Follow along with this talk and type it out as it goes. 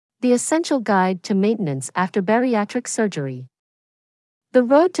The Essential Guide to Maintenance After Bariatric Surgery. The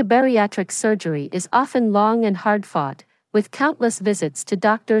road to bariatric surgery is often long and hard-fought, with countless visits to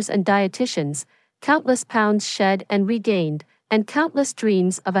doctors and dietitians, countless pounds shed and regained, and countless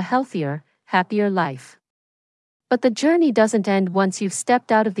dreams of a healthier, happier life. But the journey doesn't end once you've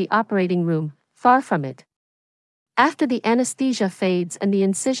stepped out of the operating room, far from it. After the anesthesia fades and the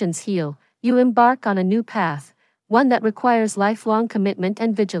incisions heal, you embark on a new path, one that requires lifelong commitment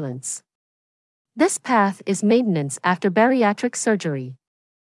and vigilance. This path is maintenance after bariatric surgery.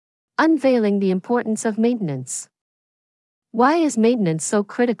 Unveiling the importance of maintenance. Why is maintenance so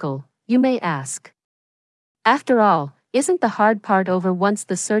critical, you may ask? After all, isn't the hard part over once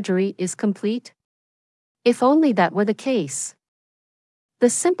the surgery is complete? If only that were the case. The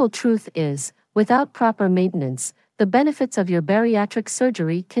simple truth is, without proper maintenance, the benefits of your bariatric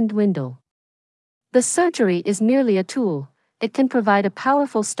surgery can dwindle. The surgery is merely a tool. It can provide a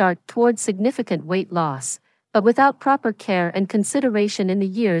powerful start towards significant weight loss, but without proper care and consideration in the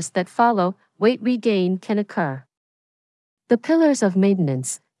years that follow, weight regain can occur. The pillars of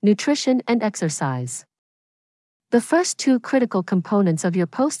maintenance: nutrition and exercise. The first two critical components of your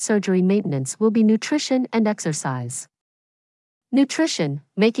post-surgery maintenance will be nutrition and exercise. Nutrition: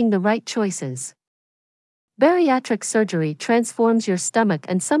 making the right choices. Bariatric surgery transforms your stomach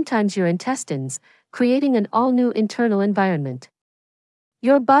and sometimes your intestines, creating an all-new internal environment.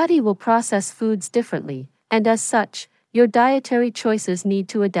 Your body will process foods differently, and as such, your dietary choices need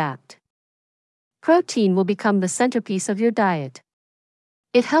to adapt. Protein will become the centerpiece of your diet.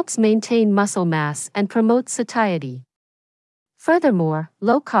 It helps maintain muscle mass and promotes satiety. Furthermore,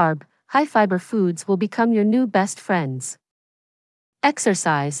 low-carb, high-fiber foods will become your new best friends.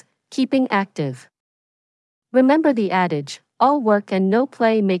 Exercise: keeping active. Remember the adage, all work and no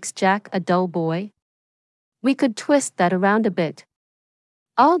play makes Jack a dull boy? We could twist that around a bit.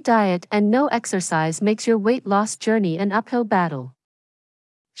 All diet and no exercise makes your weight loss journey an uphill battle.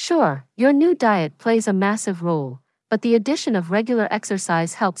 Sure, your new diet plays a massive role, but the addition of regular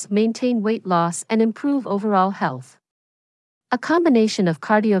exercise helps maintain weight loss and improve overall health. A combination of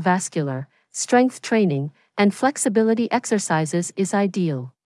cardiovascular, strength training, and flexibility exercises is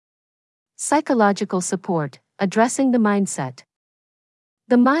ideal. Psychological support: addressing the mindset.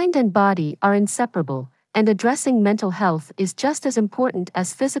 The mind and body are inseparable, and addressing mental health is just as important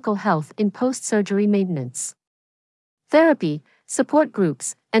as physical health in post-surgery maintenance. Therapy, support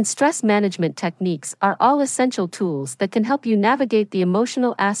groups, and stress management techniques are all essential tools that can help you navigate the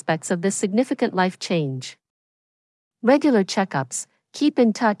emotional aspects of this significant life change. Regular checkups: keep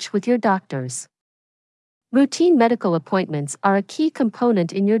in touch with your doctors. Routine medical appointments are a key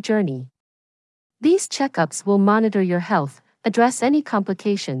component in your journey. These checkups will monitor your health, address any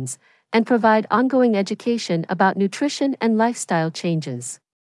complications, and provide ongoing education about nutrition and lifestyle changes.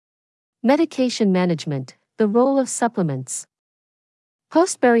 Medication management: the role of supplements.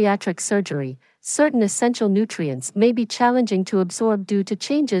 Post-bariatric surgery, certain essential nutrients may be challenging to absorb due to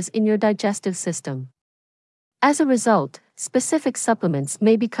changes in your digestive system. As a result, specific supplements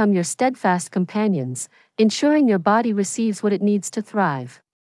may become your steadfast companions, ensuring your body receives what it needs to thrive.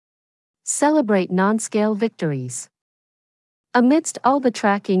 Celebrate non-scale victories. Amidst all the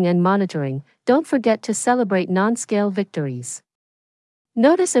tracking and monitoring, don't forget to celebrate non-scale victories.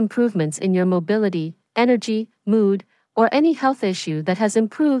 Notice improvements in your mobility, energy, mood, or any health issue that has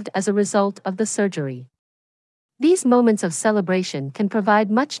improved as a result of the surgery. These moments of celebration can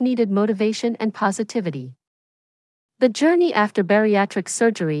provide much-needed motivation and positivity. The journey after bariatric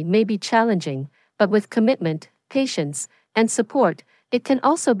surgery may be challenging, but with commitment, patience, and support, it can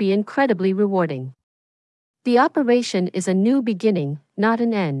also be incredibly rewarding. The operation is a new beginning, not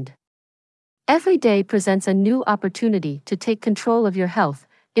an end. Every day presents a new opportunity to take control of your health,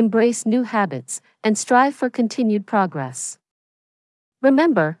 embrace new habits, and strive for continued progress.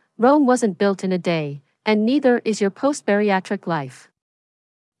 Remember, Rome wasn't built in a day, and neither is your post-bariatric life.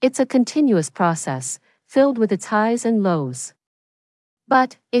 It's a continuous process, filled with its highs and lows.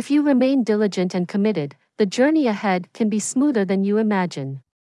 But, if you remain diligent and committed, the journey ahead can be smoother than you imagine.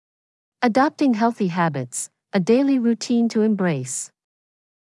 Adopting healthy habits, a daily routine to embrace.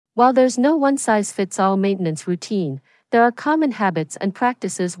 While there's no one-size-fits-all maintenance routine, there are common habits and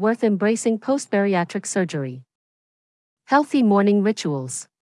practices worth embracing post-bariatric surgery. Healthy morning rituals.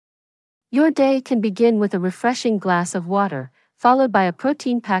 Your day can begin with a refreshing glass of water, followed by a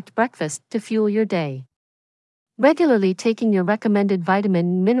protein-packed breakfast to fuel your day. Regularly taking your recommended vitamin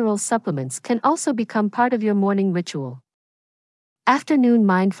and mineral supplements can also become part of your morning ritual. Afternoon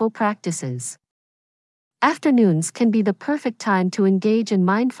mindful practices. Afternoons can be the perfect time to engage in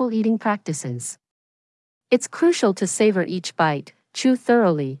mindful eating practices. It's crucial to savor each bite, chew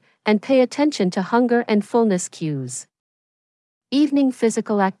thoroughly, and pay attention to hunger and fullness cues. Evening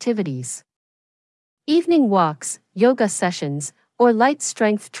physical activities. Evening walks, yoga sessions, or light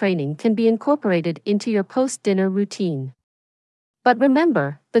strength training can be incorporated into your post-dinner routine. But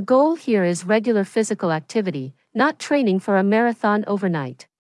remember, the goal here is regular physical activity, not training for a marathon overnight.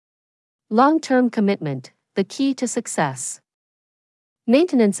 Long-term commitment, the key to success.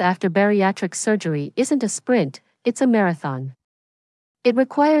 Maintenance after bariatric surgery isn't a sprint, it's a marathon. It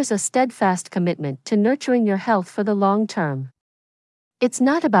requires a steadfast commitment to nurturing your health for the long term. It's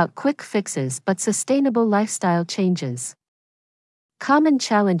not about quick fixes but sustainable lifestyle changes. Common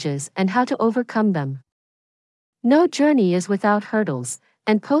challenges and how to overcome them. No journey is without hurdles,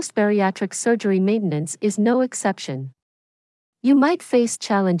 and post-bariatric surgery maintenance is no exception. You might face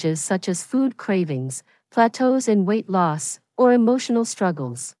challenges such as food cravings, plateaus in weight loss, or emotional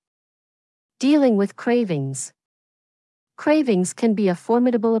struggles. Dealing with cravings. Cravings can be a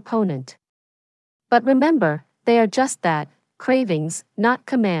formidable opponent. But remember, they are just that, cravings, not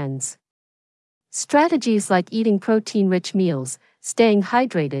commands. Strategies like eating protein-rich meals, staying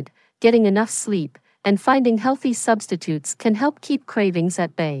hydrated, getting enough sleep, and finding healthy substitutes can help keep cravings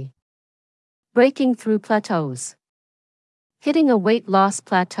at bay. Breaking through plateaus. Hitting a weight loss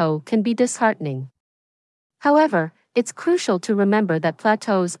plateau can be disheartening. However, it's crucial to remember that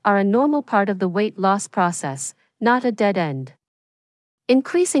plateaus are a normal part of the weight loss process, not a dead end.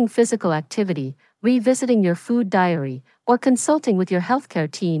 Increasing physical activity, revisiting your food diary, or consulting with your healthcare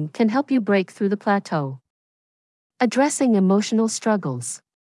team can help you break through the plateau. Addressing emotional struggles.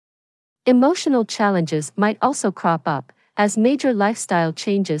 Emotional challenges might also crop up, as major lifestyle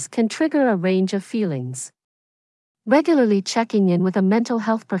changes can trigger a range of feelings. Regularly checking in with a mental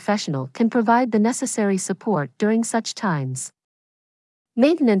health professional can provide the necessary support during such times.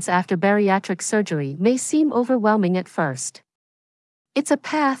 Maintenance after bariatric surgery may seem overwhelming at first. It's a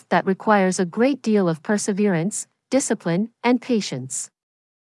path that requires a great deal of perseverance, discipline, and patience.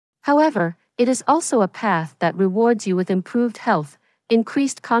 However, it is also a path that rewards you with improved health,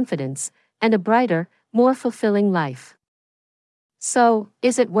 increased confidence, and a brighter, more fulfilling life. So,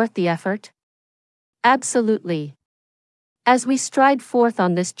 is it worth the effort? Absolutely. As we stride forth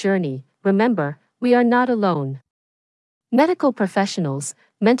on this journey, remember, we are not alone. Medical professionals,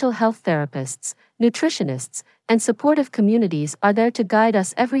 mental health therapists, nutritionists, and supportive communities are there to guide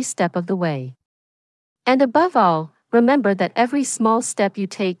us every step of the way. And above all, remember that every small step you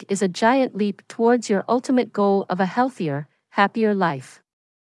take is a giant leap towards your ultimate goal of a healthier, happier life.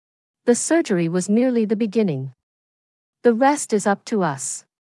 The surgery was merely the beginning. The rest is up to us.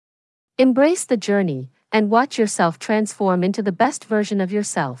 Embrace the journey, and watch yourself transform into the best version of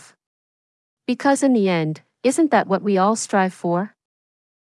yourself. Because in the end, isn't that what we all strive for?